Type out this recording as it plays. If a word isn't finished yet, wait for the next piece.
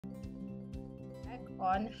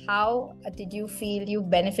on how did you feel you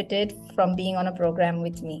benefited from being on a program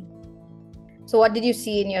with me. So what did you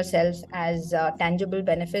see in yourself as tangible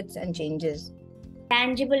benefits and changes?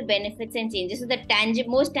 Tangible benefits and changes. So the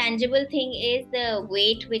most tangible thing is the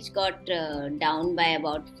weight, which got down by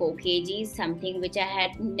about 4 kgs, something which I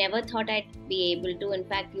had never thought I'd be able to. In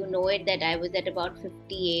fact, you know it, that I was at about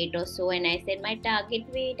 58 or so, and I said my target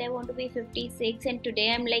weight, I want to be 56, and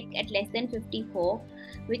today I'm like at less than 54,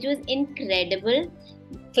 which was incredible.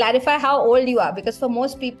 Clarify how old you are, because for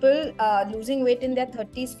most people, losing weight in their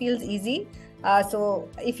 30s feels easy. So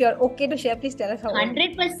if you're okay to share, please tell us how old.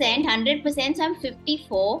 100%. So I'm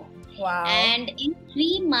 54. Wow. And in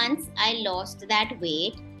 3 months, I lost that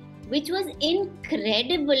weight, which was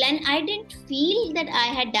incredible. And I didn't feel that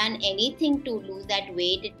I had done anything to lose that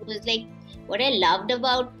weight. It was like, what I loved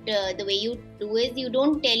about the way you do is you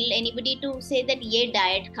don't tell anybody to say that ye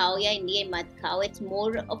diet khao ya ye mat khao. It's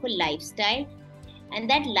more of a lifestyle. And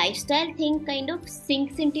that lifestyle thing kind of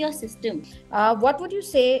sinks into your system. What would you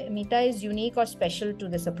say, Meeta, is unique or special to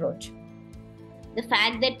this approach? The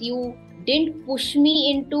fact that you didn't push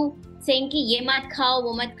me into saying ki ye mat khao,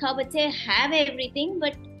 wo mat khao, but say have everything,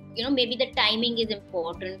 but maybe the timing is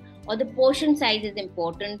important, or the portion size is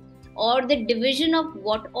important, or the division of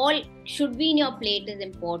what all should be in your plate is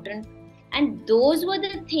important. And those were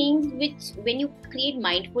the things which, when you create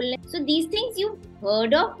mindfulness, so these things you've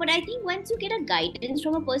heard of, but I think once you get a guidance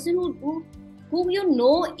from a person who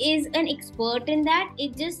is an expert in that,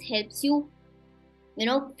 it just helps you,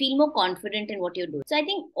 feel more confident in what you're doing. So I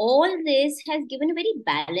think all this has given a very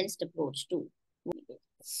balanced approach too.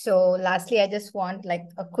 So lastly, I just want like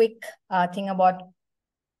a quick thing about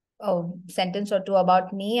a sentence or two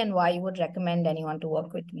about me and why you would recommend anyone to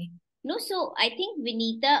work with me. No, so I think,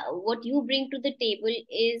 Vinita, what you bring to the table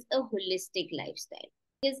is a holistic lifestyle.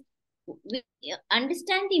 Because we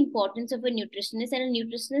understand the importance of a nutritionist, and a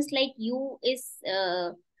nutritionist like you is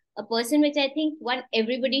a person which I think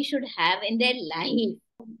everybody should have in their life.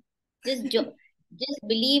 Just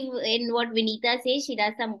believe in what Vinita says. She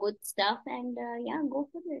does some good stuff, and go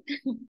for it.